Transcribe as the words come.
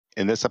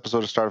In this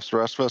episode of Startups the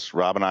Rest of Us,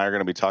 Rob and I are going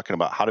to be talking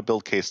about how to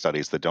build case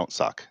studies that don't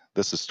suck.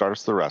 This is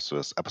Startups the Rest of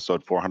Us,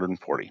 episode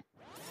 440.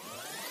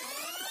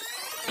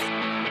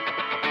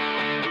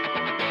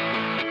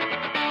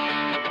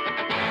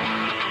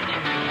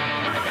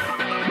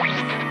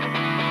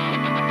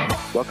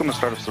 Welcome to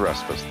Startups the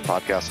Rest of Us. The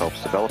podcast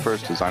helps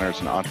developers, designers,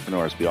 and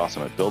entrepreneurs be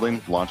awesome at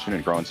building, launching,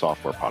 and growing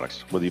software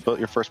products. Whether you built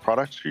your first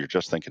product or you're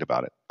just thinking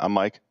about it. I'm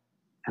Mike.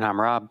 And I'm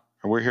Rob.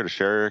 And we're here to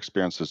share your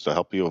experiences to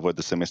help you avoid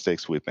the same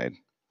mistakes we've made.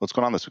 What's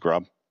going on this week,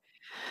 Rob?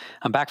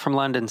 I'm back from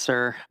London,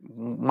 sir.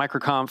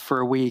 Microconf for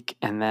a week,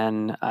 and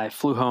then I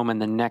flew home, and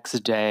the next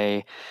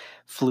day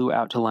flew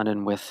out to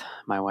London with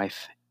my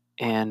wife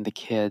and the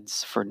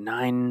kids for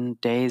 9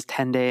 days,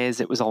 10 days.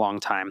 It was a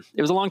long time.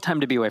 It was a long time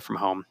to be away from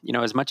home. You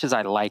know, as much as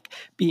I like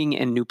being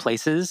in new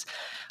places,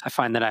 I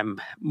find that I'm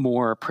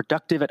more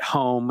productive at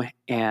home,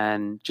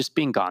 and just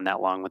being gone that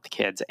long with the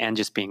kids and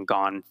just being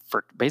gone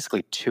for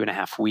basically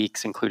 2.5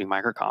 weeks, including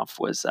Microconf,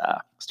 was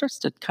starts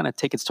to kind of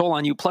take its toll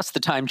on you, plus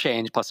the time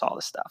change, plus all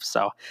this stuff.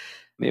 So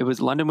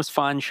London was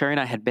fun. Sherry and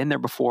I had been there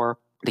before.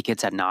 The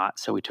kids had not,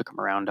 so we took them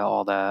around to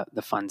all the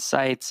fun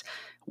sites.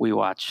 We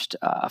watched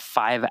a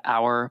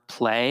 5-hour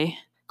play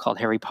called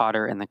Harry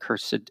Potter and the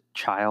Cursed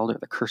Child, or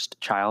the Cursed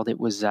Child. It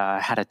was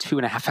had a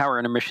 2.5-hour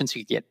intermission, so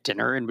you could get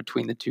dinner in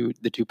between the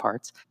two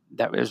parts.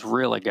 That was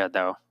really good,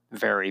 though.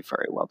 Very,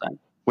 very well done.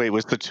 Wait,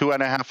 was the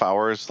 2.5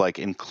 hours like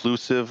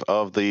inclusive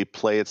of the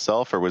play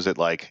itself, or was it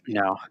like?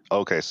 No.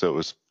 Okay, so it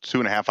was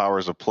 2.5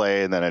 hours of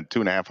play, and then a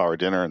 2.5-hour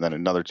dinner, and then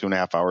another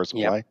 2.5 hours of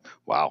play.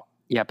 Wow.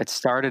 Yep, it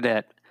started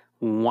at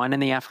 1 in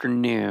the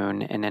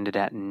afternoon and ended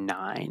at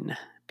 9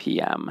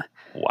 p.m.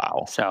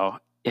 Wow. So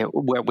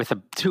with a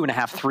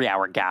 2.5-3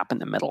 hour gap in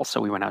the middle.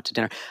 So we went out to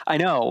dinner. I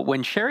know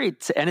when Sherry,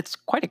 and it's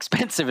quite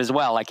expensive as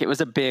well. Like it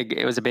was a big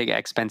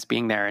expense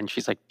being there. And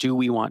she's like, do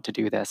we want to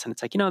do this? And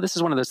it's like, this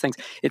is one of those things.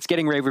 It's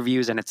getting rave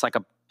reviews, and it's like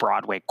a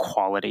Broadway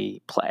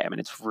quality play. I mean,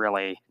 it's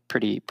really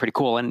pretty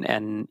cool.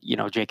 And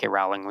J.K.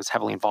 Rowling was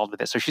heavily involved with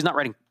this. So she's not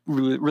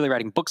really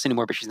writing books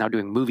anymore, but she's now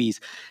doing movies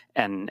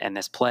and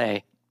this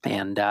play.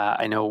 And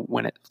I know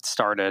when it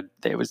started,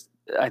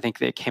 I think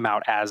they came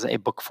out as a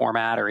book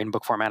format or in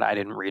book format. I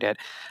didn't read it,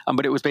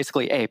 but it was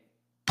basically a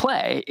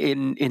play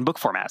in book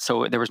format.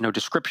 So there was no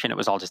description. It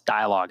was all just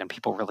dialogue, and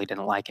people really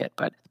didn't like it.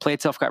 But the play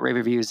itself got rave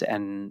reviews,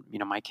 and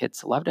my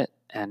kids loved it,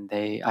 and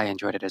I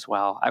enjoyed it as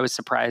well. I was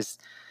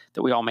surprised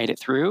that we all made it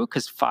through,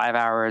 because 5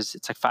 hours,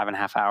 it's like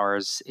 5.5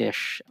 hours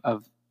ish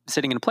of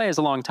sitting in a play is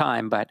a long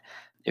time, but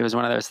it was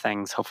one of those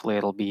things. Hopefully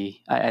it'll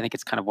be, I think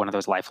it's kind of one of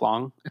those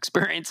lifelong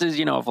experiences,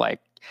 of like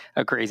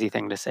a crazy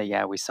thing to say,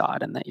 yeah, we saw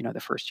it in the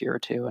first year or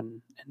two,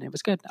 and it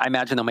was good. I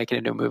imagine they'll make it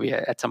into a movie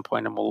at some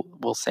point, and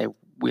we'll say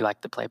we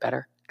like the play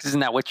better. Because isn't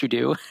that what you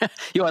do?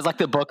 You always like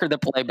the book or the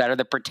play better,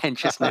 the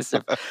pretentiousness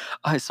of,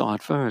 I saw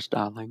it first,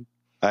 darling.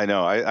 I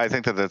know. I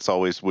think that's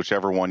always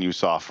whichever one you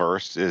saw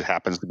first, it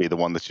happens to be the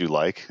one that you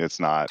like. It's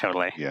not.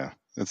 Totally. Yeah.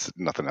 It's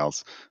nothing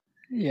else.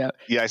 Yeah.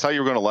 Yeah, I saw you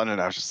were going to London.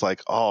 I was just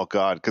like, oh,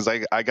 God. Because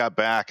I got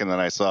back, and then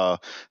I saw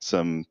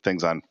some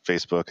things on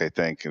Facebook, I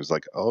think. It was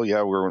like, oh,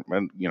 yeah, we're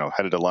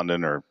headed to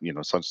London, or,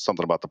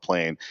 something about the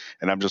plane.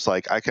 And I'm just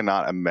like, I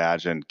cannot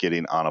imagine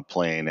getting on a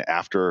plane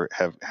after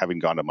having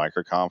gone to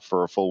Microconf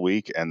for a full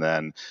week, and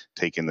then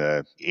taking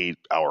the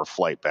 8-hour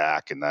flight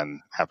back, and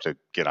then have to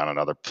get on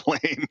another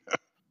plane.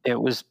 It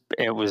was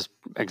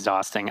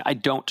exhausting. I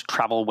don't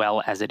travel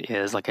well as it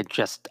is. Like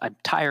I'm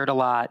tired a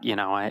lot.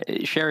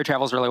 Sherry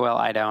travels really well.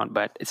 I don't,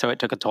 so it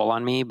took a toll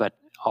on me. But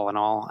all in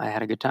all, I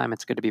had a good time.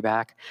 It's good to be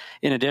back.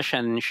 In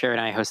addition, Sherry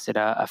and I hosted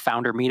a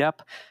founder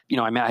meetup.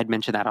 I had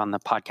mentioned that on the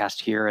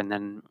podcast here, and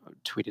then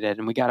tweeted it.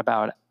 And we got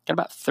about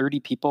 30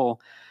 people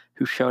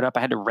who showed up. I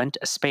had to rent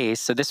a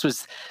space. So this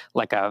was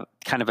like a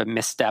kind of a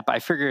misstep. I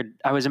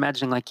was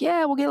imagining like,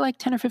 yeah, we'll get like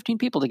 10 or 15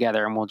 people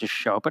together, and we'll just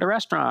show up at a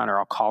restaurant, or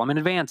I'll call them in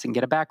advance and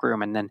get a back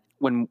room. And then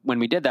when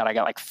we did that, I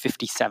got like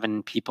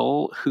 57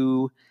 people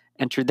who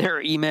entered their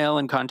email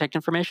and contact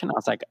information. I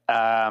was like,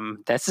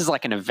 this is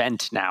like an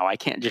event now. I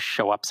can't just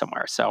show up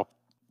somewhere. So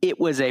it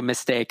was a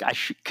mistake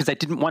because I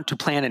didn't want to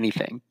plan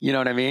anything. You know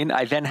what I mean?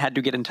 I then had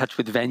to get in touch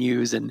with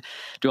venues and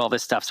do all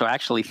this stuff. So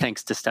actually,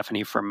 thanks to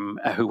Stephanie from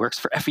who works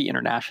for FE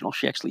International,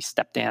 she actually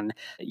stepped in.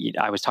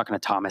 I was talking to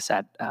Thomas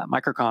at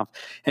Microconf,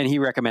 and he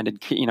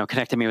recommended,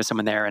 connecting me with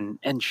someone there,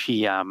 and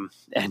she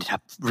ended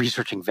up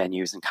researching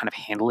venues and kind of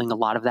handling a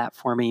lot of that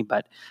for me.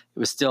 But it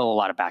was still a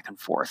lot of back and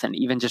forth, and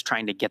even just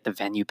trying to get the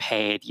venue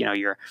paid.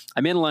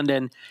 I'm in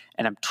London,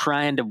 and I'm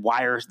trying to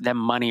wire them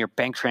money or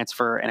bank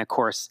transfer, and of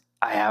course,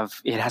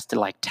 it has to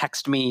like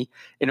text me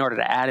in order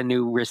to add a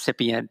new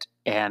recipient,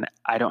 and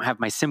I don't have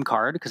my SIM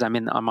card because I'm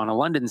on a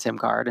London SIM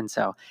card. And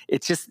so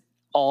it's just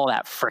all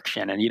that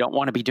friction, and you don't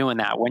want to be doing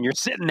that when you're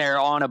sitting there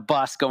on a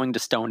bus going to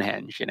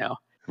Stonehenge,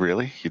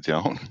 Really? You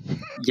don't?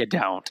 You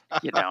don't.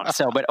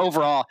 So, but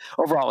overall,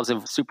 it was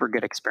a super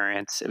good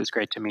experience. It was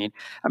great to meet.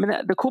 I mean,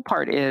 the cool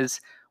part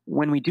is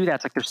when we do that,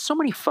 it's like there's so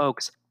many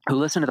folks who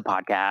listen to the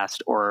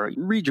podcast or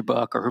read your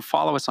book or who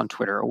follow us on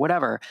Twitter or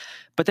whatever,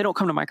 but they don't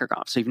come to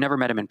MicroConf. So you've never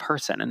met them in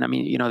person. And I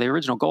mean, the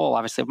original goal,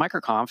 obviously, of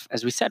MicroConf,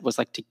 as we said, was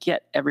like to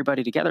get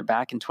everybody together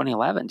back in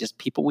 2011, just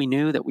people we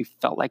knew that we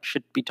felt like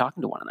should be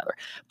talking to one another.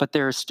 But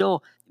there's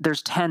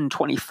 10,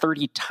 20,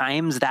 30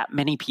 times that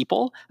many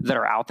people that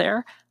are out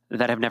there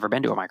that have never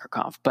been to a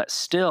MicroConf, but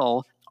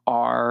still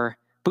are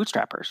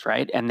bootstrappers,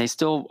 right? And they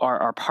still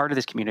are part of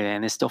this community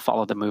and they still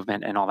follow the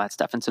movement and all that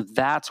stuff. And so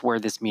that's where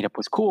this meetup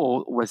was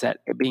cool, was that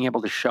being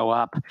able to show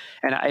up.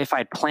 And if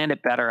I'd planned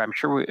it better, I'm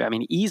sure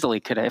easily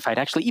could have, if I'd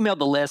actually emailed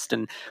the list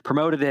and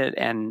promoted it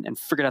and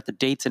figured out the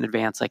dates in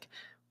advance, like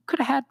could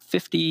have had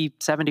 50,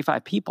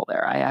 75 people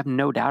there. I have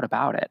no doubt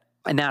about it.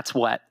 And that's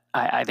what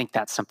I think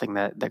that's something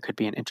that could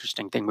be an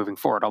interesting thing moving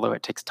forward. Although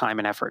it takes time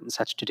and effort and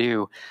such to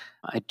do,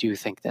 I do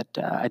think that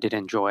I did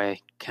enjoy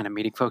kind of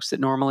meeting folks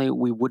that normally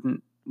we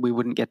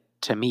wouldn't get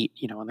to meet,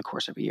 in the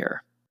course of a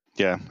year.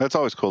 Yeah, that's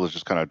always cool to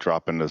just kind of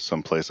drop into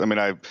some place. I mean,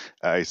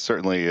 I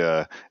certainly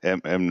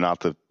am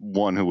not the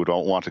one who would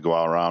want to go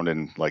out around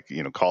and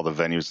call the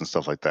venues and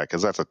stuff like that,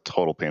 because that's a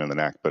total pain in the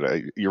neck.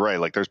 But you're right.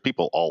 Like there's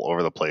people all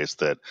over the place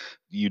that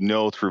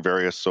through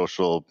various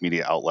social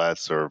media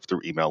outlets or through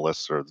email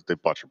lists, or they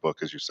bought your book,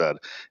 as you said,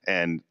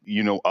 and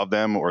of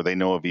them or they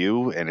know of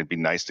you, and it'd be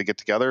nice to get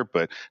together,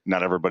 but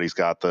not everybody's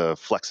got the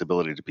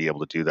flexibility to be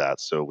able to do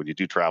that. So when you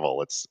do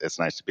travel, it's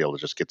nice to be able to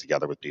just get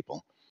together with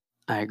people.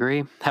 I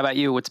agree. How about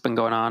you? What's been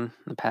going on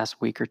the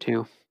past week or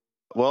two?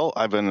 Well,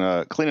 I've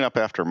been cleaning up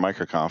after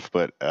MicroConf,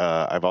 but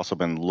I've also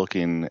been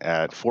looking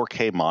at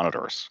 4K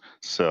monitors.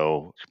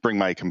 So bring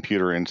my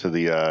computer into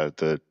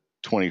the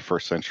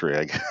 21st century,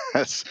 I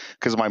guess,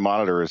 because my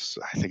monitor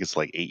I think it's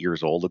like 8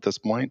 years old at this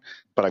point,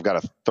 but I've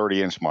got a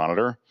 30-inch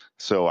monitor.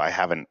 So I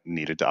haven't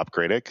needed to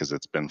upgrade it because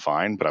it's been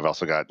fine. But I've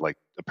also got like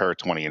a pair of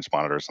 20-inch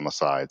monitors on the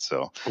side.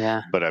 So,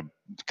 yeah. But I've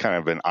kind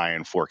of been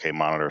eyeing 4K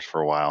monitors for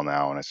a while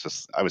now. And it's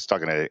just, I was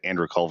talking to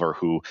Andrew Culver,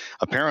 who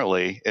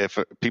apparently, if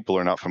people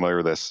are not familiar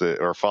with this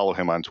or follow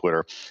him on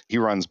Twitter, he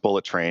runs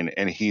Bullet Train,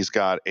 and he's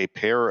got a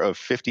pair of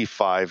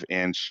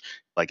 55-inch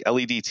like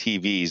LED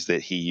TVs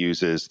that he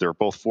uses. They're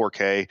both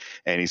 4K,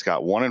 and he's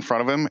got one in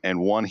front of him and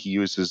one he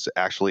uses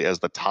actually as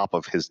the top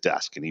of his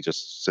desk. And he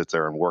just sits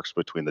there and works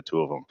between the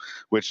two of them,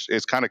 which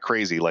is kind of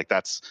crazy. Like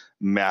that's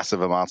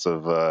massive amounts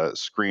of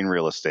screen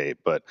real estate,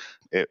 but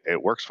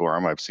it works for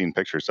him. I've seen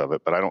pictures of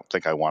it, but I don't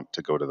think I want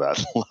to go to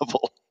that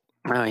level.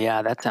 Oh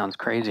yeah, that sounds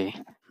crazy.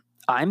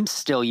 I'm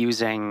still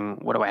using,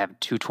 what do I have,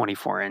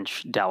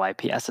 224-inch Dell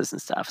IPSs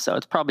and stuff. So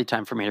it's probably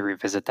time for me to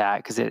revisit that,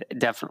 because it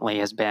definitely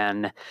has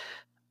been,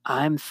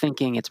 I'm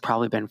thinking it's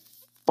probably been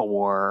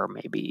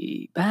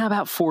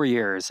about 4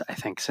 years, I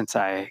think, since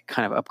I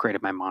kind of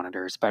upgraded my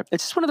monitors. But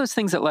it's just one of those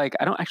things that, like,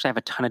 I don't actually have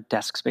a ton of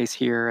desk space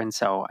here. And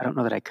so I don't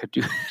know that I could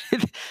do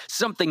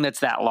something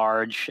that's that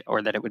large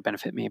or that it would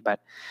benefit me.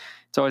 But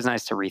it's always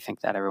nice to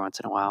rethink that every once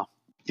in a while.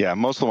 Yeah,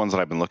 most of the ones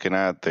that I've been looking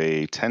at,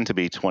 they tend to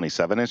be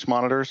 27-inch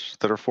monitors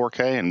that are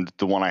 4K. And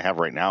the one I have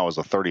right now is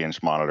a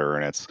 30-inch monitor,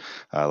 and it's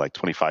like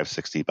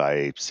 2560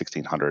 by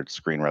 1600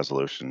 screen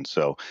resolution.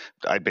 So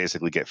I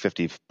basically get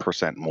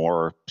 50%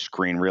 more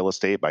screen real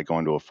estate by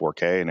going to a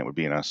 4K, and it would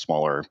be in a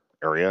smaller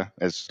area.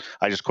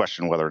 I just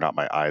question whether or not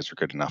my eyes are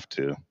good enough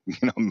to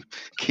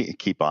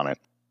keep on it.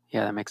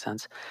 Yeah, that makes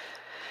sense.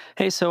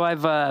 Hey, so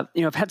I've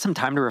had some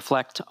time to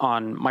reflect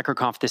on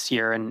MicroConf this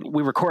year, and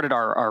we recorded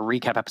our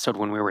recap episode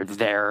when we were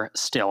there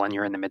still, and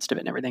you're in the midst of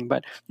it and everything.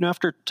 But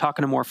after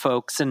talking to more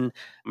folks and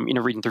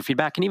reading through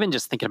feedback and even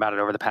just thinking about it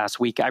over the past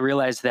week, I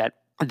realized that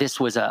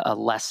this was a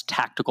less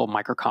tactical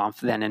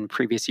MicroConf than in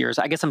previous years.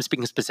 I guess I'm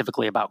speaking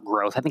specifically about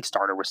growth. I think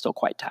Starter was still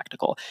quite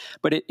tactical,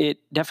 but it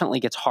definitely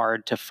gets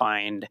hard to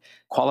find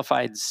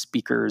qualified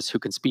speakers who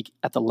can speak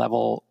at the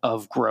level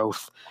of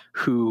growth,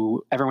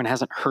 who everyone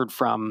hasn't heard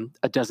from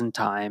a dozen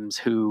times,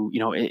 who,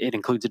 it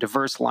includes a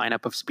diverse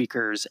lineup of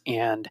speakers,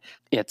 and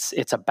it's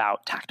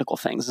about tactical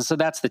things. And so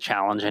that's the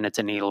challenge, and it's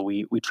a needle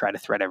we try to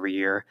thread every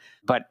year.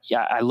 But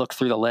yeah, I looked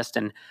through the list,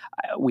 and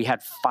we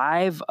had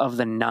 5 of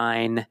the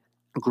 9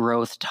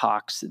 growth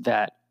talks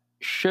that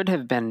should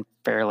have been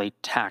fairly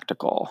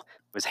tactical.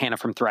 It was Hannah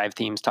from Thrive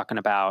Themes talking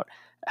about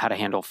how to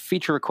handle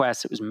feature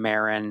requests. It was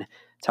Marin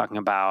talking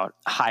about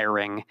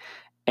hiring,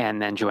 and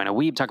then Joanna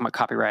Wiebe talking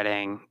about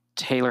copywriting,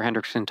 Taylor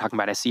Hendrickson talking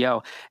about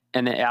SEO,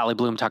 and then Ali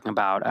Bloom talking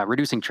about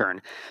reducing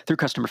churn through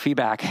customer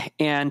feedback.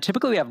 And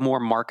typically we have more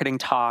marketing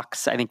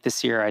talks. I think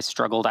this year I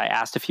struggled. I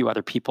asked a few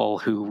other people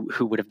who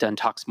would have done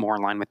talks more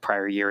in line with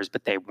prior years,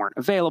 but they weren't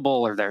available,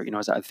 or there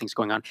was other things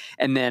going on.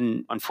 And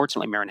then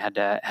unfortunately, Marin had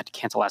to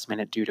cancel last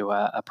minute due to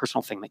a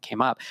personal thing that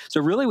came up.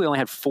 So really we only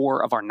had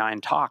 4 of our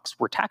 9 talks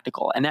were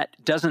tactical, and that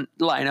doesn't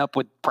line up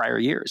with prior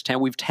years.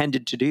 We've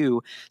tended to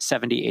do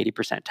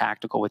 70-80%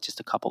 tactical with just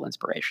a couple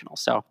inspirational.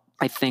 So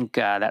I think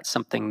that's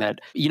something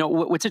that,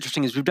 what's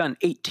interesting is we've done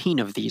 18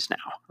 of these now,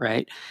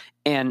 right?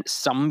 And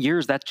some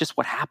years that's just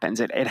what happens.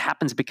 It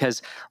happens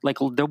because like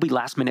there'll be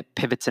last minute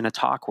pivots in a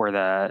talk where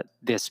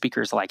the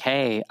speaker's like,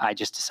 hey, I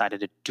just decided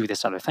to do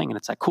this other thing. And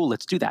it's like, cool,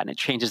 let's do that. And it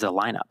changes the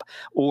lineup.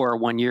 Or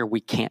one year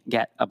we can't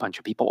get a bunch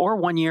of people. Or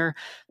one year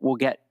we'll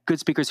get good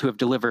speakers who have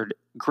delivered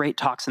great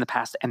talks in the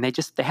past and they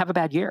have a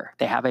bad year.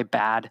 They have a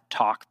bad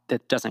talk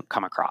that doesn't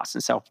come across.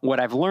 And so what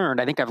I've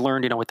learned, I think I've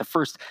learned, with the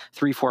first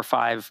 3, 4,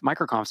 5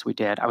 microconfs we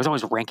did, I was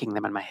always ranking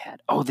them in my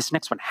head. Oh, this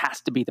next one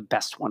has to be the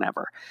best one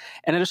ever.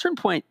 And at a certain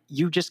point,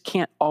 you just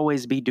can't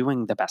always be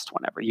doing the best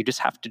one ever. You just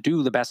have to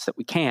do the best that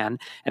we can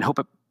and hope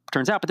it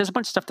turns out. But there's a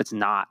bunch of stuff that's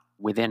not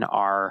within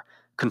our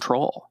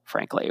control,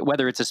 frankly,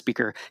 whether it's a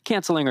speaker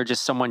canceling or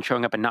just someone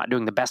showing up and not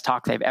doing the best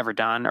talk they've ever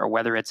done, or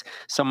whether it's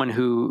someone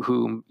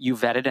who you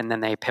vetted and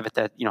then they pivot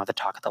the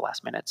talk at the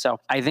last minute. So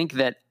I think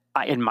that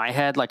in my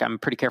head, like I'm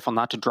pretty careful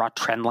not to draw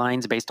trend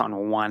lines based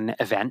on one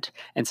event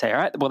and say, all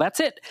right, well,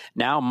 that's it.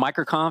 Now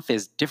MicroConf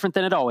is different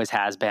than it always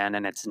has been,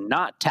 and it's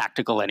not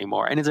tactical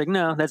anymore. And it's like,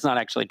 no, that's not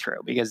actually true,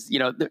 because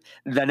the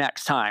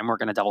next time we're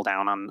going to double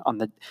down on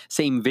the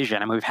same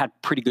vision. I mean, we've had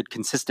pretty good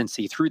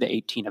consistency through the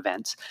 18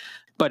 events.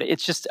 But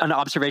it's just an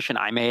observation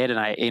I made, and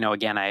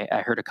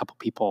I heard a couple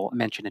people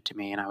mention it to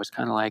me, and I was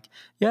kind of like,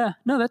 yeah,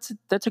 no,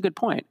 that's a good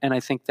point, and I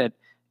think that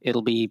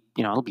it'll be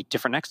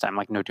different next time.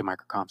 Like no two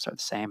microconfs are the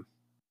same.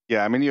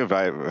 Yeah, I mean, you and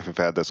I have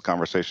had this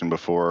conversation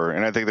before,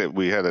 and I think that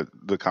we had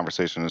the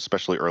conversation,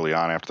 especially early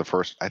on after the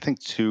first, I think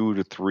 2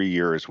 to 3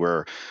 years,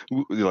 where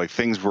like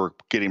things were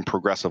getting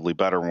progressively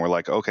better, and we're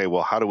like, okay,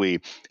 well, how do we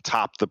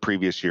top the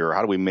previous year?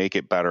 How do we make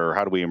it better?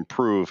 How do we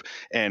improve?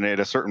 And at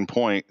a certain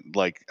point,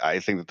 like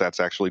I think that that's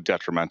actually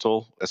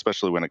detrimental,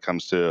 especially when it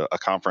comes to a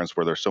conference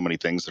where there's so many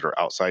things that are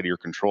outside of your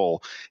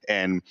control.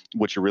 And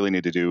what you really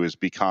need to do is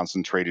be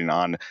concentrating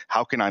on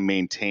how can I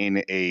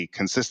maintain a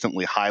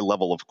consistently high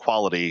level of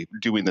quality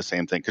doing the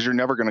same thing, because you're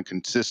never going to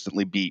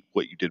consistently beat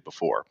what you did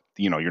before.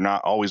 You're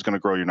not always going to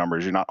grow your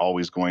numbers. You're not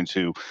always going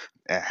to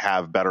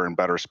have better and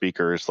better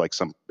speakers. Like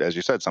as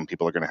you said, some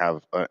people are going to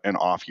have an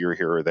off year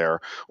here or there,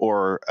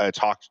 or a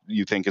talk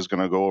you think is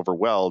going to go over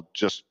well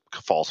just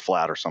falls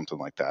flat or something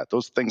like that.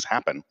 Those things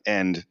happen,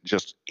 and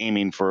just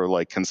aiming for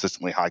like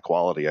consistently high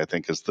quality, I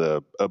think, is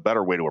a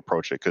better way to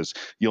approach it, because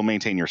you'll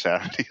maintain your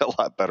sanity a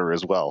lot better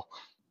as well.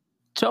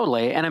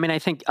 Totally. And I mean, I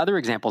think other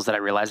examples that I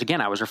realized,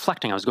 again, I was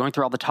reflecting, I was going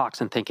through all the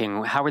talks and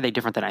thinking, how are they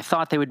different than I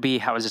thought they would be?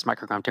 How is this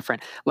microconf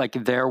different? Like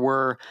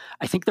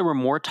I think there were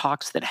more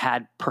talks that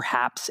had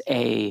perhaps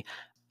a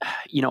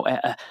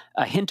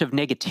hint of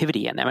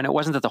negativity in them. And it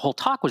wasn't that the whole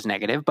talk was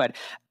negative, but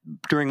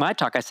during my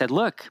talk, I said,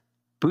 look,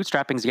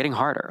 bootstrapping is getting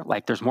harder.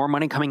 Like there's more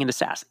money coming into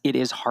SaaS. It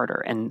is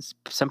harder. And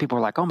some people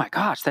were like, oh my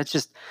gosh,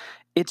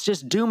 it's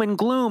just doom and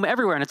gloom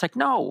everywhere. And it's like,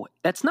 no,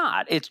 that's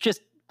not. It's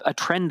just a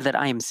trend that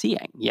I am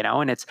seeing,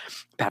 and it's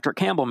Patrick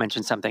Campbell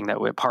mentioned something that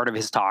part of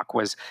his talk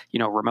was,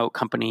 remote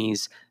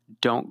companies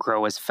don't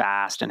grow as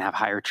fast and have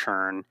higher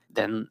churn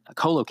than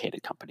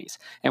co-located companies.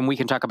 And we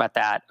can talk about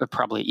that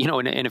probably,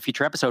 in a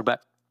future episode,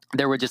 but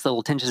there were just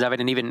little tinges of it.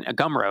 And even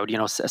Gumroad,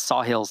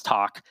 Sahil's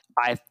talk,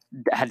 I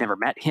had never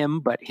met him,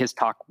 but his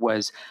talk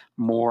was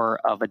more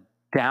of a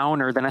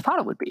downer than I thought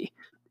it would be.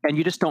 And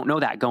you just don't know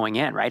that going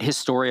in, right? His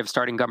story of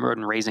starting Gumroad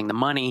and raising the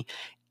money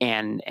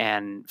and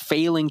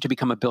failing to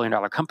become a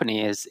billion-dollar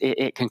company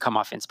it can come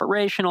off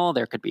inspirational.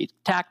 There could be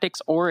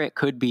tactics, or it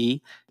could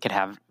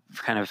have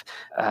kind of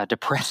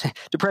depressing.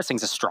 Depressing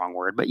is a strong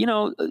word, but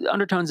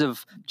undertones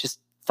of just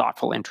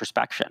thoughtful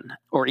introspection,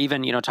 or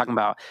even talking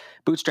about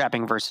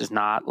bootstrapping versus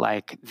not.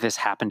 Like this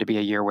happened to be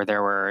a year where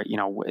there were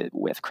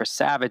with Chris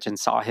Savage and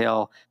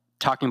Sahil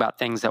talking about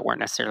things that weren't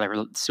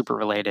necessarily super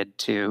related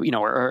to,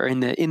 or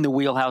in the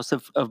wheelhouse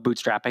of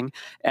bootstrapping,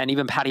 and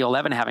even Patio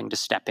 11 having to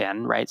step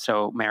in, right?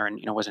 So Marin,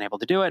 wasn't able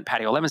to do it.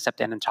 Patio 11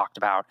 stepped in and talked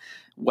about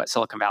what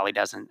Silicon Valley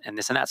does and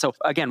this and that. So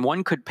again,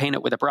 one could paint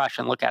it with a brush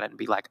and look at it and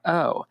be like,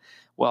 oh,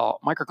 well,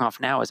 MicroConf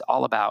now is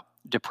all about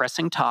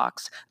depressing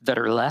talks that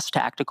are less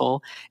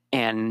tactical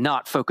and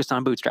not focused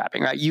on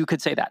bootstrapping, right? You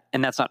could say that,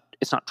 and it's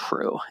not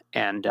true.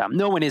 And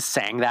no one is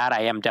saying that.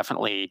 I am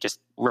definitely just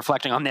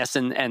reflecting on this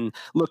and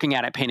looking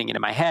at it, painting it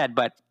in my head.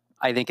 But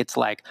I think it's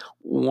like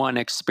one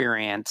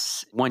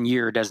experience, 1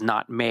 year does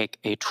not make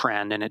a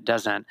trend, and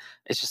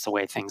it's just the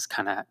way things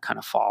kind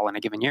of fall in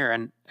a given year.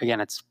 And again,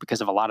 it's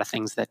because of a lot of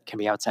things that can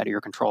be outside of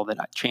your control that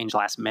change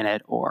last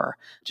minute, or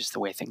just the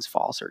way things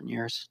fall certain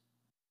years.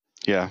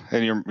 Yeah,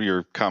 and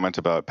your comment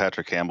about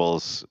Patrick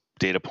Campbell's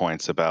data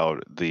points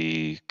about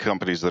the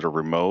companies that are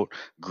remote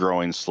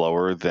growing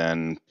slower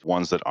than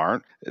ones that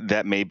aren't,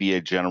 that may be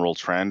a general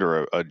trend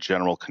or a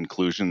general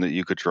conclusion that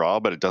you could draw,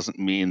 but it doesn't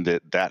mean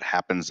that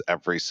happens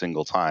every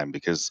single time,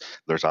 because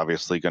there's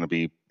obviously going to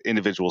be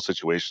individual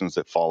situations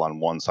that fall on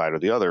one side or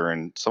the other,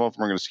 and some of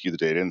them are going to skew the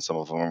data and some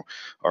of them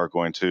are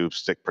going to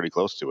stick pretty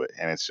close to it.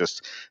 And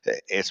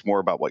it's more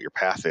about what your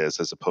path is,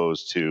 as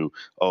opposed to,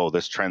 oh,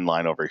 this trend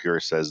line over here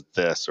says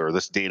this, or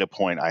this data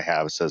point I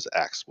have says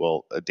X.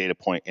 Well, a data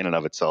point in and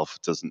of itself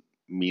doesn't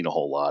mean a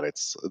whole lot.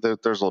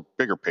 There's a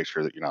bigger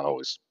picture that you're not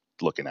always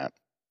looking at.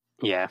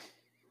 Yeah,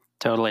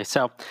 totally.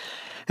 So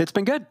It's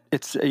been good.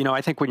 It's,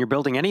 I think when you're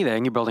building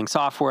anything, you're building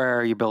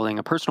software, you're building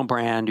a personal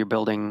brand, you're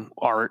building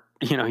art,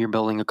 you're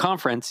building a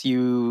conference,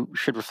 you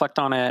should reflect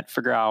on it,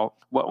 figure out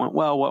what went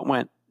well, what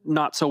went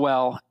not so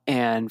well,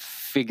 and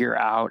figure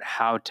out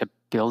how to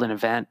build an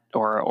event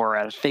or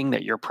a thing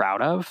that you're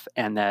proud of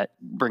and that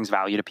brings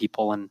value to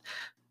people. And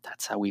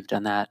that's how we've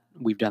done that.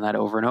 We've done that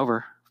over and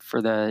over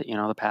for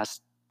the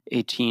past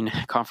 18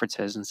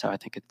 conferences. And so I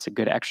think it's a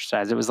good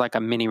exercise. It was like a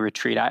mini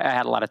retreat. I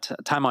had a lot of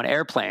time on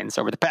airplanes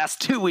over the past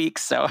 2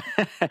 weeks. So,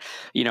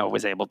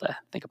 was able to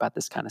think about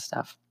this kind of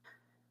stuff.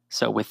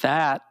 So with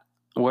that,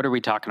 what are we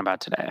talking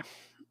about today?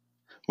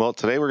 Well,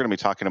 today we're going to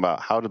be talking about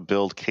how to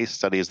build case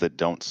studies that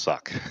don't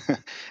suck.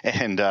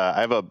 And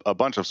I have a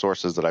bunch of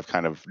sources that I've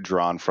kind of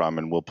drawn from,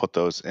 and we'll put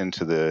those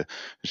into the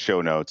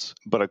show notes.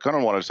 But I kind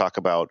of want to talk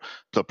about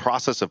the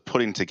process of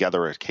putting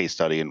together a case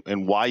study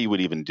and why you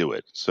would even do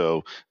it.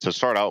 So to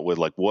start out with,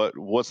 like,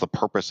 what's the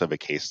purpose of a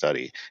case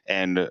study?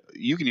 And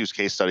you can use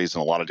case studies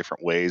in a lot of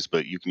different ways,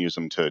 but you can use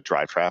them to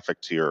drive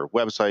traffic to your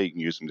website. You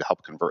can use them to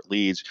help convert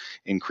leads,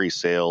 increase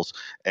sales.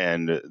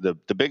 And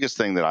the biggest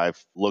thing that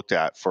I've looked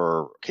at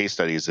for case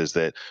studies is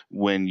that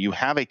when you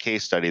have a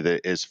case study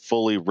that is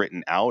fully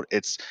written out,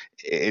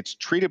 it's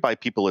treated by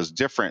people as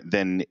different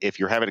than if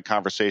you're having a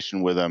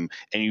conversation with them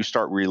and you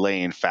start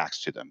relaying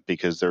facts to them,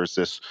 because there's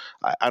this,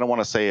 I don't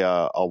want to say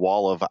a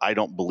wall of I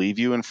don't believe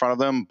you in front of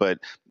them, but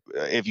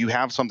if you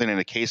have something in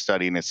a case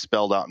study and it's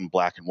spelled out in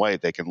black and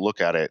white, they can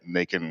look at it and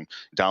they can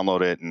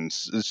download it and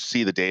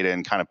see the data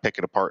and kind of pick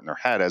it apart in their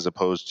head, as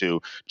opposed to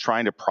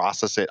trying to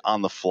process it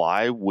on the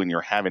fly when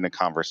you're having a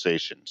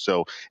conversation.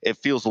 So it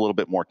feels a little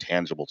bit more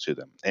tangible to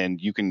them.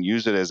 And you can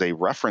use it as a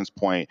reference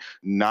point,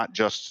 not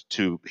just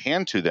to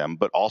hand to them,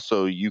 but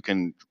also you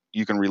can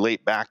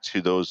relate back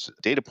to those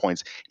data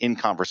points in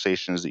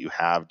conversations that you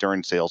have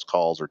during sales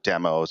calls or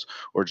demos,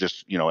 or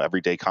just,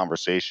 everyday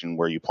conversation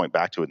where you point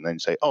back to it and then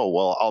say, oh,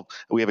 well,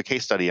 we have a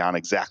case study on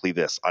exactly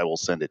this. I will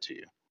send it to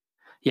you.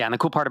 Yeah, and the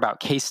cool part about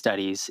case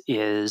studies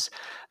is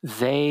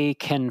they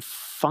can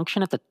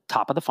function at the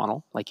top of the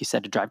funnel, like you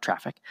said, to drive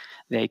traffic.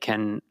 They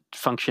can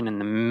function in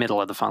the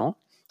middle of the funnel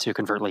to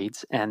convert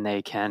leads, and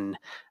they can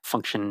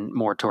function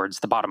more towards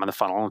the bottom of the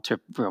funnel to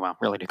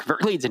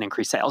convert leads and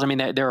increase sales. I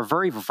mean, they're a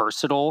very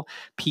versatile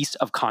piece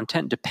of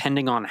content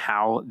depending on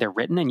how they're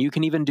written, and you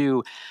can even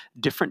do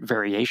different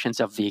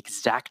variations of the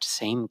exact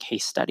same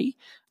case study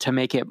to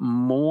make it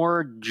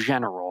more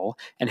general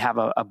and have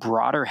a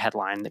broader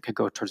headline that could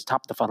go towards the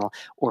top of the funnel,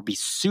 or be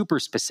super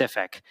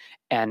specific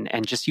and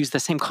just use the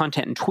same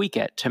content and tweak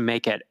it to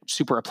make it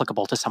super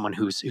applicable to someone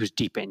who's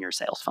deep in your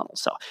sales funnel.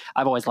 So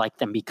I've always liked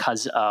them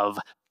because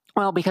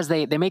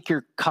they make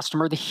your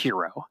customer the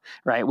hero,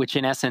 right? Which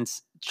in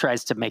essence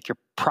tries to make your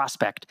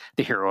prospect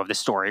the hero of the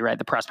story, right?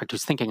 The prospect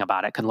who's thinking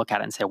about it can look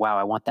at it and say, wow,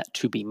 I want that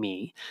to be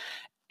me.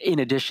 In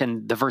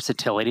addition, the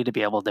versatility to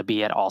be able to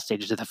be at all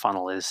stages of the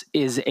funnel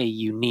is a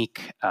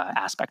unique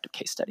aspect of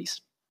case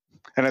studies.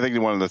 And I think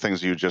one of the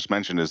things you just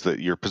mentioned is that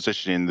you're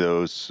positioning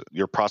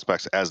your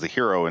prospects as the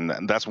hero.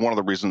 And that's one of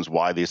the reasons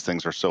why these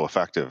things are so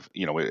effective.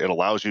 It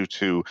allows you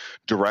to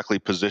directly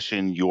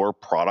position your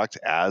product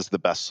as the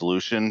best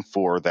solution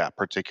for that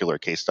particular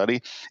case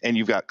study. And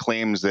you've got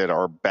claims that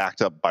are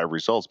backed up by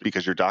results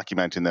because you're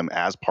documenting them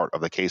as part of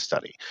the case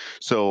study.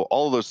 So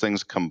all of those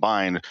things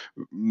combined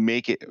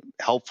make it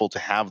helpful to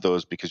have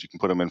those, because you can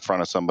put them in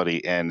front of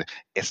somebody, and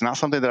it's not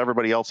something that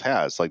everybody else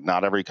has. Like,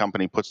 not every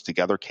company puts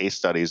together case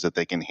studies that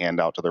they can hand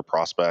out to their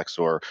prospects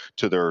or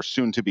to their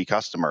soon-to-be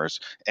customers,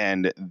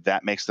 and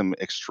that makes them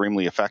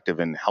extremely effective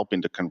in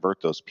helping to convert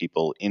those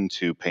people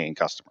into paying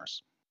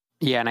customers.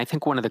 Yeah, and I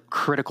think one of the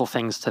critical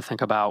things to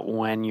think about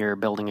when you're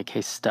building a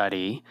case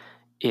study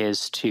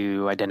is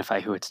to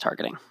identify who it's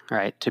targeting,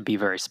 right? To be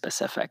very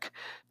specific.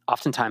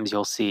 Oftentimes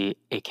you'll see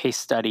a case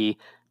study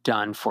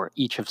done for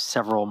each of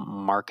several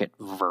market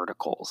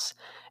verticals.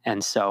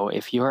 And so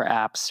if your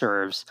app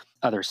serves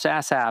other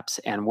SaaS apps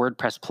and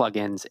WordPress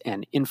plugins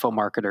and info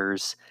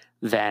marketers,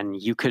 then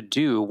you could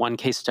do one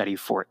case study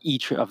for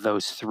each of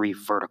those three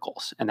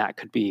verticals. And that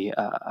could be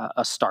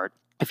a start.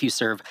 If you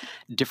serve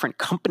different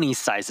company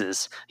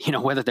sizes,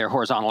 whether they're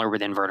horizontal or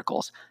within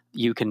verticals,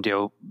 you can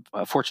do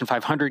a Fortune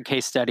 500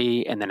 case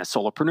study, and then a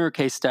solopreneur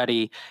case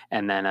study,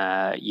 and then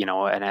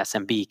an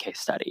SMB case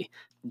study.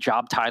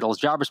 Job titles,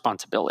 job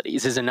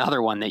responsibilities is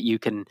another one that you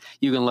can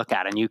look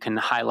at, and you can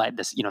highlight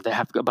this. They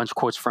have a bunch of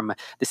quotes from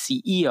the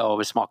CEO of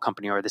a small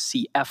company, or the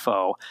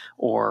CFO,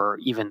 or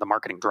even the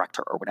marketing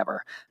director, or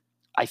whatever.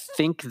 I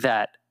think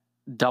that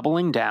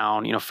doubling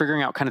down,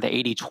 figuring out kind of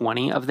the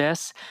 80-20 of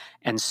this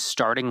and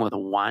starting with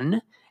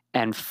one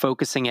and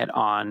focusing it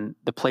on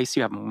the place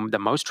you have the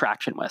most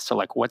traction with. So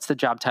like, what's the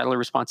job title or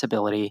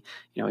responsibility?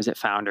 Is it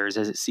founders?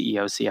 Is it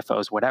CEOs,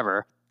 CFOs,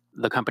 whatever?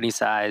 The company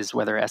size,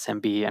 whether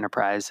SMB,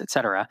 enterprise, et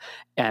cetera,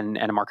 and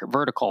a market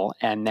vertical.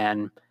 And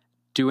then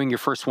doing your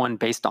first one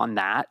based on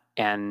that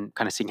and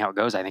kind of seeing how it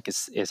goes, I think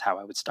is how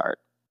I would start.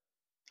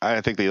 I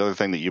think the other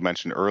thing that you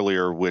mentioned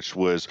earlier, which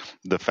was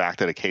the fact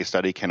that a case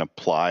study can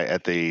apply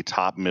at the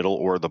top, middle,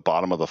 or the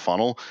bottom of the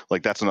funnel,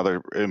 like that's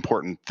another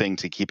important thing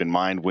to keep in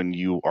mind when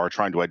you are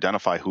trying to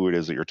identify who it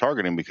is that you're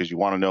targeting, because you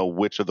want to know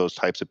which of those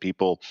types of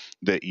people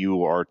that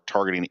you are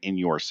targeting in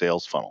your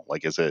sales funnel.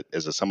 Like, is it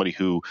somebody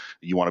who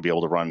you want to be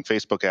able to run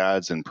Facebook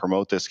ads and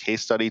promote this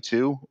case study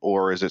to,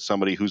 or is it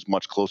somebody who's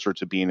much closer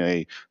to being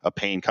a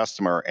paying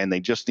customer and they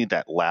just need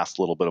that last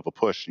little bit of a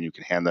push, and you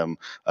can hand them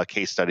a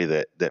case study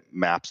that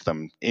maps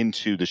them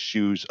into the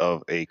shoes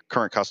of a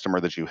current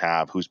customer that you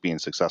have who's being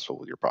successful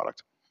with your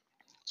product.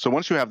 So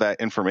once you have that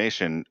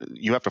information,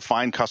 you have to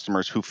find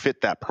customers who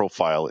fit that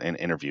profile and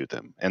interview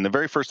them. And the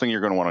very first thing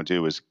you're going to want to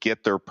do is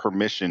get their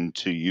permission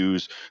to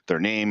use their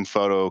name,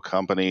 photo,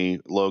 company,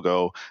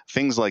 logo,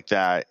 things like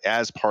that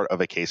as part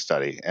of a case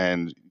study.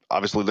 And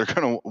obviously, they're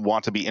going to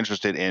want to be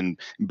interested in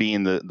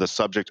being the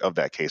subject of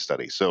that case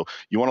study. So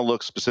you want to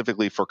look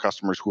specifically for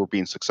customers who are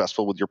being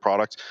successful with your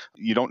product.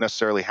 You don't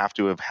necessarily have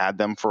to have had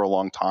them for a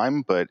long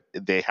time, but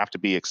they have to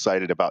be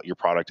excited about your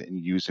product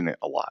and using it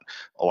a lot.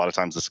 A lot of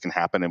times this can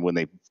happen and when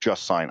they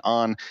just sign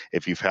on.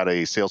 If you've had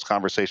a sales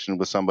conversation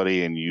with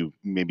somebody and you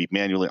maybe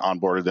manually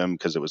onboarded them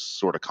because it was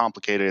sort of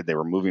complicated, they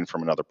were moving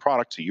from another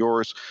product to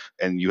yours,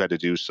 and you had to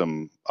do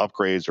some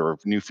upgrades or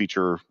new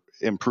feature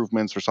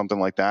improvements or something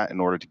like that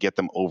in order to get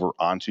them over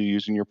onto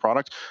using your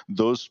product,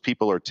 those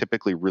people are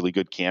typically really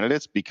good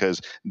candidates because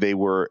they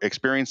were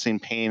experiencing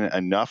pain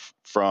enough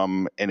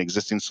from an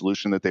existing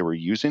solution that they were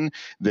using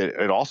that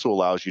it also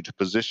allows you to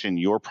position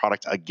your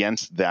product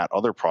against that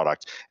other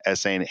product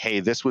as saying, hey,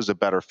 this was a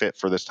better fit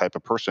for this type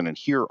of person, and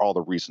here are all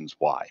the reasons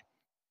why.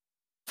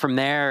 From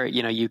there,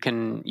 you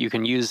can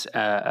use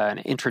an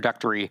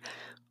introductory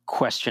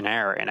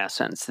questionnaire, in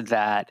essence,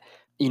 that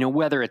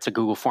whether it's a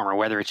Google form or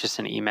whether it's just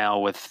an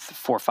email with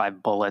 4 or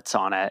 5 bullets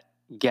on it,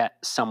 get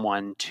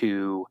someone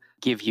to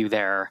give you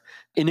their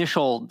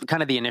initial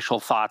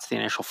thoughts, the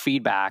initial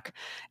feedback,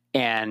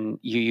 and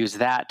you use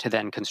that to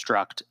then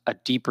construct a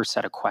deeper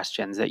set of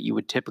questions that you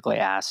would typically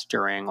ask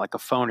during like a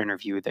phone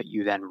interview that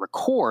you then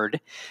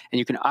record. And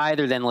you can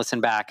either then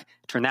listen back,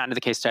 turn that into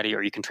the case study,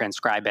 or you can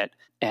transcribe it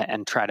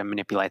and try to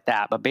manipulate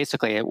that. But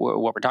basically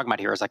what we're talking about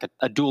here is like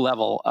a dual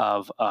level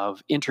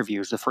of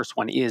interviews. The first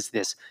one is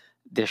this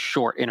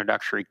short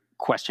introductory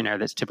questionnaire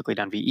that's typically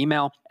done via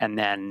email. And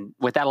then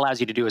what that allows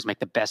you to do is make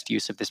the best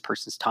use of this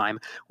person's time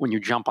when you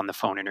jump on the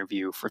phone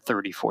interview for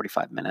 30,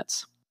 45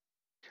 minutes.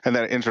 And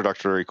that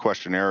introductory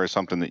questionnaire is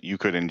something that you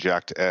could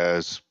inject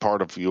as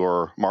part of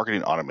your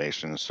marketing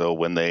automation. So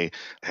when they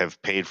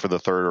have paid for the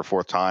third or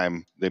fourth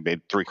time, they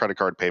made 3 credit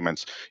card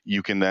payments,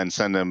 you can then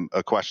send them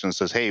a question that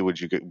says, hey, would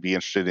you be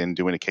interested in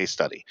doing a case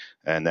study?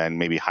 And then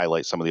maybe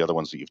highlight some of the other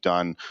ones that you've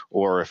done.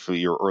 Or if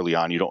you're early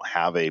on, you don't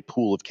have a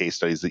pool of case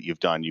studies that you've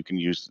done, you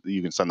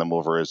can send them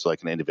over as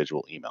like an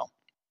individual email.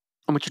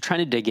 And what you're trying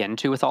to dig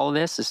into with all of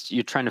this is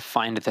you're trying to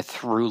find the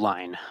through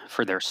line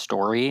for their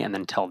story and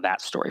then tell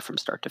that story from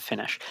start to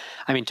finish.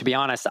 I mean, to be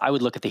honest, I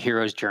would look at The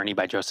Hero's Journey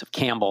by Joseph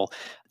Campbell,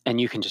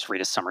 and you can just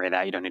read a summary of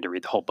that. You don't need to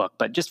read the whole book,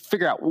 but just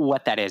figure out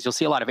what that is. You'll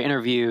see a lot of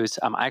interviews.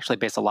 I actually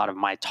base a lot of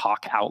my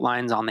talk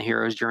outlines on The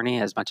Hero's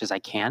Journey as much as I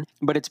can.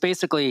 But it's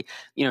basically,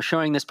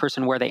 showing this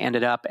person where they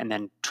ended up and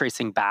then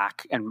tracing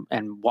back and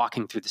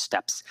walking through the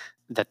steps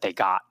that they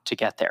got to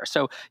get there.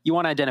 So you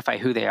want to identify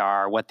who they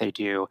are, what they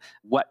do,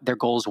 what their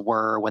goals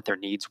were, what their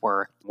needs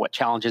were, what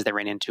challenges they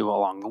ran into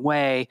along the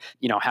way.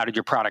 How did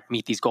your product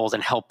meet these goals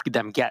and help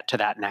them get to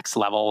that next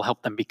level,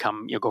 help them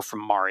become, go from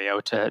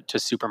Mario to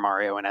Super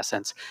Mario in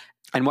essence.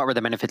 And what were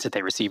the benefits that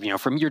they received,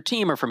 from your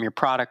team or from your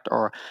product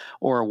or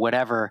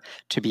whatever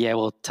to be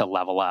able to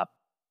level up.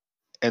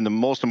 And the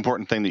most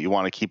important thing that you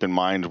want to keep in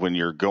mind when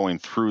you're going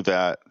through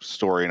that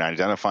story and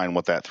identifying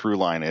what that through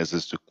line is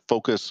to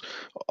focus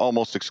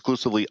almost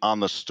exclusively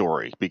on the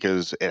story,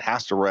 because it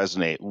has to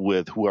resonate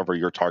with whoever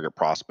your target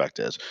prospect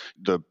is.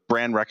 The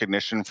brand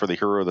recognition for the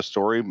hero of the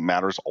story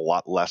matters a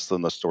lot less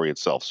than the story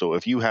itself. So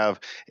if you have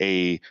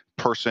a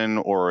person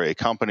or a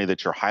company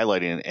that you're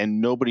highlighting and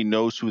nobody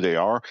knows who they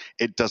are,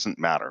 it doesn't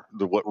matter.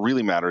 What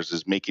really matters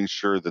is making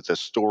sure that the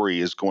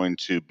story is going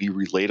to be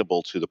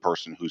relatable to the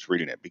person who's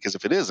reading it. Because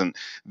if it isn't,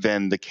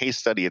 then the case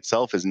study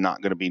itself is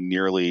not going to be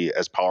nearly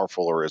as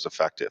powerful or as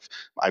effective.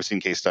 I've seen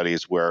case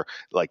studies where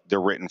like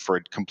they're written for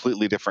a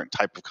completely different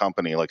type of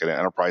company, like an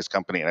enterprise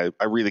company. And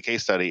I read the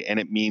case study and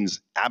it means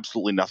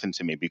absolutely nothing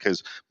to me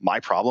because my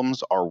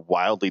problems are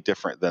wildly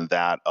different than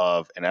that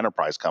of an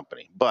enterprise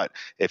company. But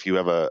if you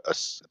have a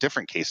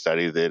different case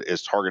study that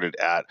is targeted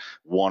at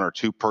 1 or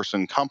 2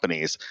 person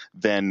companies,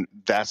 then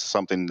that's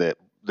something that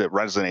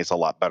resonates a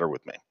lot better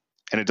with me.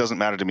 And it doesn't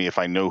matter to me if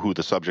I know who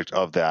the subject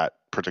of that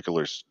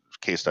particular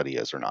case study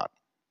is or not.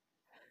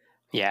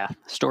 Yeah.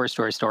 Story is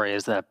those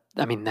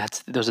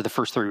are the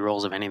first 3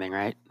 rules of anything,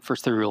 right?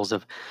 First 3 rules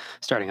of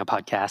starting a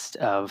podcast,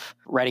 of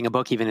writing a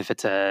book, even if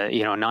it's a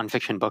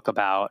nonfiction book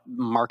about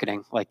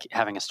marketing, like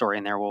having a story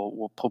in there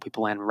will pull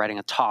people in. Writing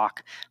a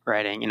talk,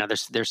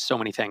 there's so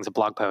many things, a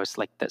blog post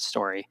like that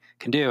story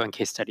can do, and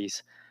case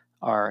studies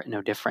are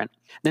no different.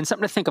 Then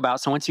something to think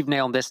about. So once you've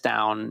nailed this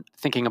down,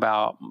 thinking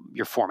about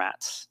your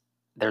formats.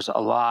 there's a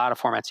lot of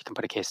formats you can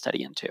put a case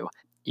study into.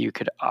 You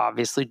could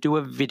obviously do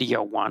a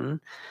video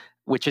one,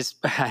 which is,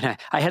 I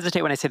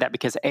hesitate when I say that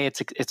because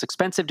it's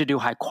expensive to do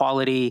high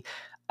quality.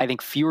 I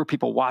think fewer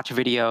people watch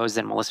videos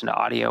than will listen to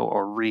audio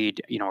or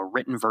read, a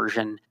written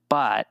version.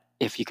 But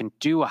if you can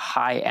do a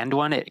high end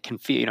one, it can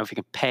feel, if you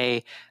can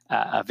pay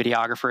a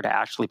videographer to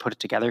actually put it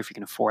together, if you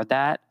can afford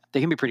that, they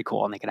can be pretty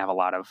cool and they can have a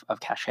lot of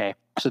cachet.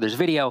 So there's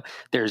video,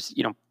 there's,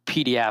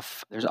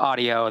 PDF, there's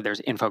audio,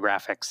 there's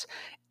infographics.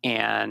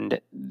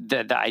 And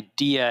the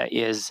idea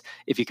is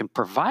if you can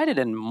provide it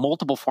in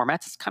multiple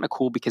formats, it's kind of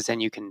cool because then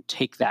you can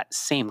take that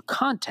same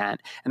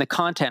content, and the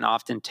content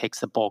often takes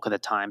the bulk of the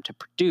time to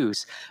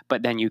produce,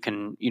 but then you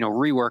can,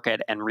 rework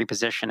it and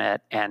reposition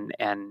it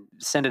and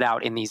send it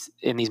out in these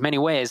many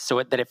ways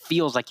so that it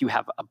feels like you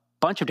have a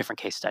bunch of different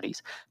case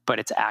studies, but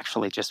it's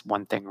actually just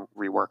one thing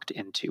reworked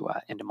into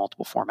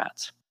multiple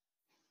formats.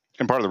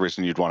 And part of the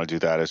reason you'd want to do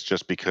that is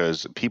just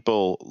because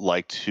people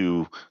like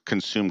to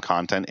consume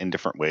content in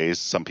different ways.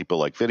 Some people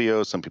like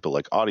video, some people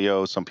like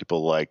audio, some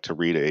people like to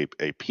read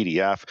a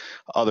PDF.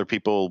 Other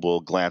people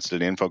will glance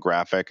at an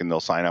infographic and they'll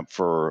sign up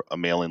for a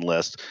mailing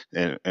list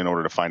in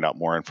order to find out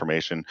more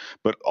information.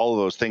 But all of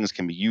those things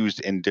can be used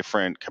in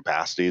different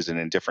capacities and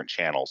in different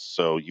channels.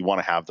 So you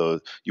want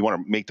to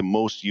make the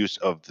most use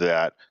of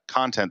that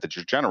content that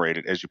you're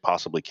generating as you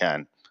possibly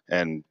can.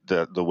 And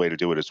the way to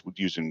do it is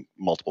using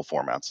multiple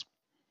formats.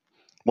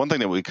 One thing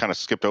that we kind of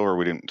skipped over,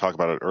 we didn't talk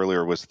about it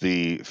earlier, was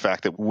the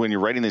fact that when you're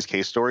writing these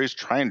case stories,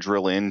 try and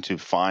drill in to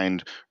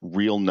find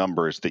real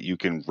numbers that you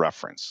can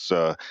reference.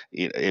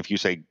 If you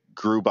say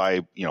grew by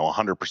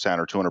 100%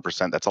 or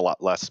 200%, that's a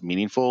lot less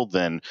meaningful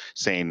than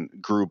saying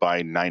grew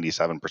by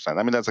 97%.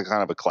 I mean, that's a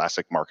kind of a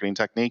classic marketing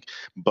technique,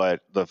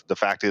 but the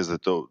fact is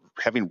that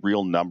having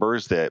real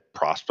numbers that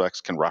prospects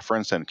can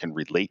reference and can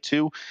relate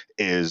to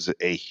is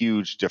a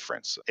huge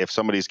difference. If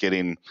somebody's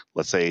getting,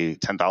 let's say,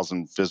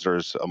 10,000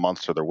 visitors a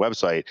month to their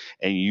website,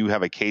 and you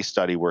have a case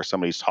study where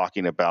somebody's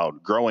talking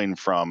about growing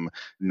from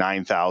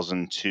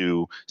 9,000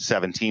 to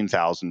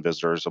 17,000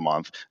 visitors a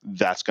month,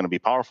 that's going to be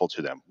powerful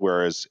to them.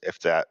 Whereas if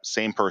that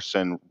same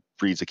person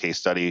reads a case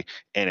study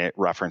and it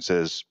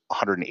references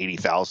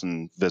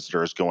 180,000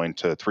 visitors going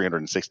to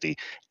 360,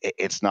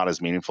 it's not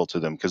as meaningful to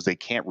them because they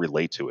can't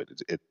relate to it.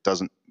 It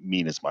doesn't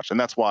mean as much. And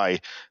that's why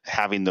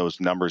having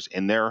those numbers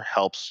in there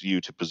helps you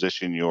to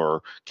position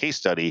your case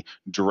study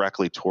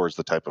directly towards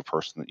the type of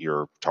person that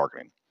you're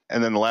targeting.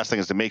 And then the last thing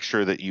is to make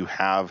sure that you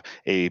have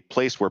a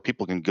place where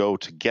people can go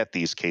to get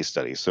these case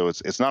studies. So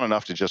it's not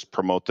enough to just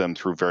promote them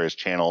through various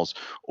channels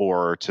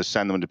or to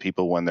send them to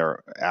people when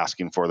they're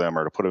asking for them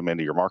or to put them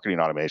into your marketing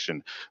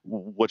automation.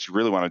 What you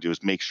really want to do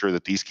is make sure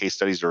that these case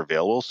studies are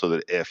available so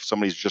that if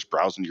somebody's just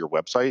browsing your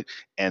website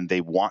and they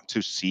want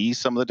to see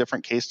some of the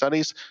different case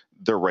studies,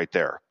 they're right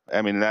there.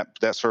 I mean,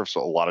 that serves a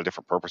lot of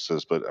different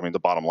purposes, but I mean, the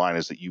bottom line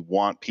is that you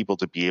want people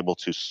to be able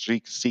to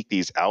seek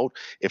these out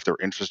if they're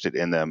interested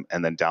in them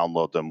and then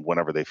download them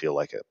whenever they feel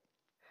like it.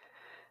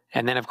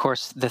 And then, of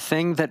course, the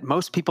thing that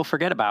most people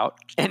forget about,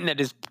 and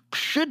that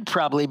should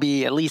probably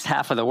be at least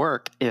half of the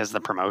work, is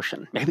the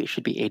promotion. Maybe it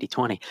should be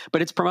 80-20,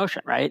 but it's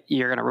promotion, right?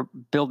 You're going to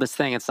build this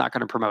thing. It's not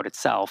going to promote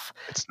itself.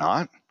 It's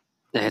not?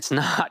 It's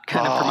not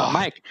going to promote.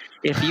 Mike,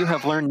 if you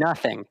have learned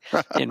nothing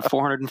in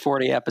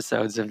 440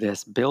 episodes of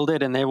this, build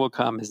it and they will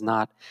come is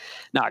not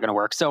going to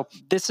work. So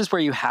this is where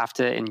you have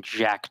to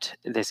inject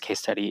this case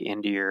study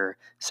into your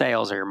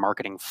sales or your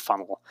marketing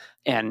funnel.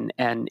 And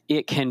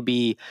it can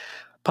be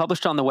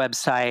published on the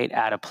website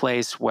at a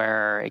place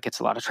where it gets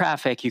a lot of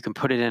traffic. You can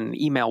put it in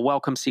an email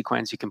welcome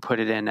sequence. You can put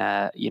it in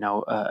an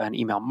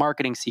email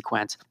marketing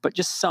sequence, but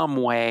just some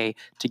way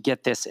to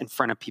get this in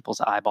front of people's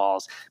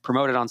eyeballs.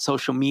 Promote it on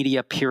social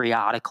media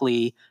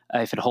periodically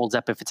if it holds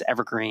up, if it's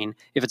evergreen.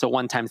 If it's a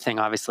one-time thing,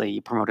 obviously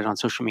you promote it on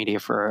social media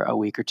for a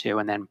week or two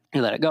and then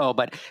you let it go.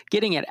 But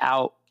getting it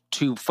out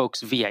to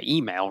folks via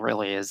email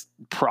really is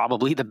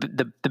probably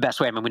the best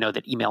way. I mean, we know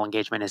that email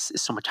engagement is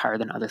so much higher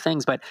than other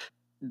things, but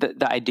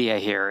the idea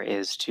here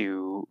is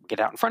to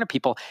get out in front of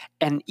people.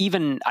 And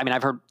even, I mean,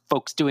 I've heard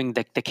folks doing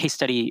the case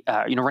study,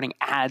 running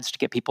ads to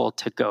get people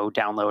to go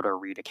download or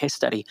read a case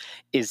study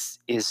is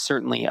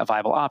certainly a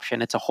viable option.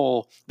 That's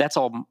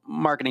all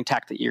marketing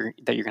tech that you're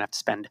going to have to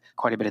spend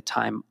quite a bit of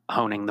time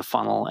honing the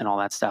funnel and all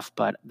that stuff.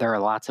 But there are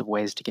lots of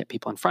ways to get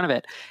people in front of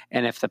it.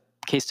 And if the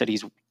case study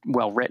is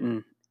well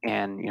written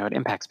and, it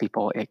impacts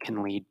people, it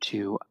can lead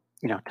to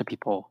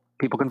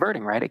people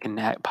converting, right? It can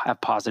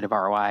have positive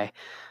ROI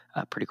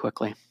pretty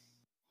quickly.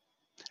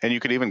 And you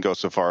could even go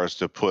so far as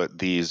to put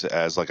these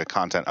as like a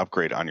content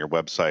upgrade on your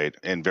website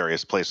in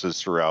various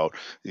places throughout,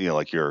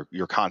 like your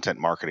content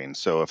marketing.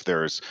 So if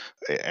there's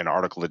an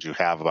article that you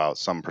have about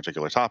some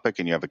particular topic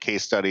and you have a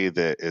case study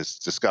that is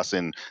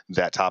discussing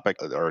that topic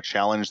or a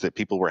challenge that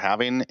people were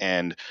having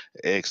and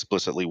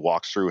explicitly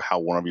walks through how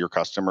one of your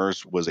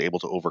customers was able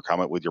to overcome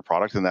it with your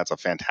product, then that's a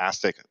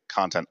fantastic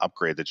content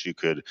upgrade that you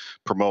could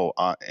promote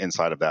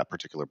inside of that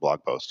particular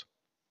blog post.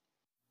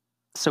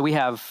 So we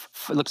have,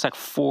 it looks like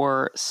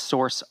 4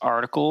 source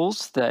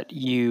articles that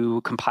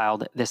you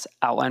compiled this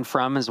outline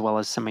from, as well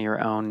as some of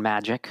your own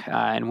magic.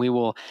 And we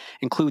will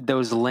include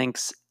those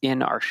links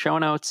in our show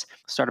notes,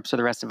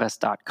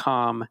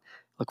 startupsfortherestofus.com.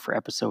 Look for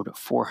episode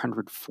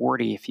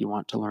 440 if you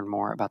want to learn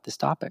more about this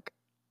topic.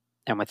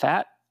 And with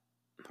that,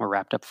 we're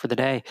wrapped up for the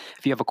day.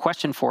 If you have a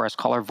question for us,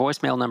 call our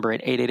voicemail number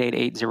at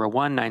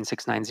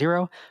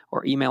 888-801-9690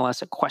 or email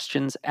us at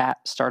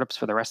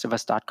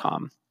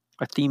questions@startupsfortherestofus.com.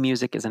 Our theme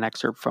music is an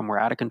excerpt from We're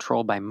Out of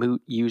Control by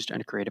Moot, used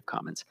under Creative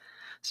Commons.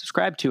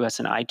 Subscribe to us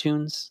in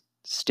iTunes,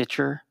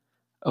 Stitcher,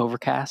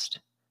 Overcast,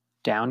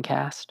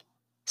 Downcast,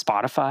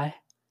 Spotify,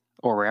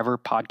 or wherever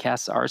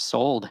podcasts are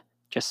sold.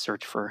 Just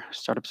search for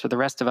Startups for the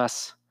Rest of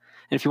Us.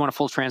 And if you want a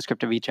full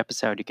transcript of each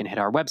episode, you can hit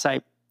our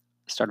website,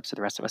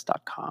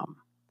 startupsfortherestofus.com.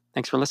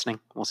 Thanks for listening.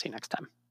 We'll see you next time.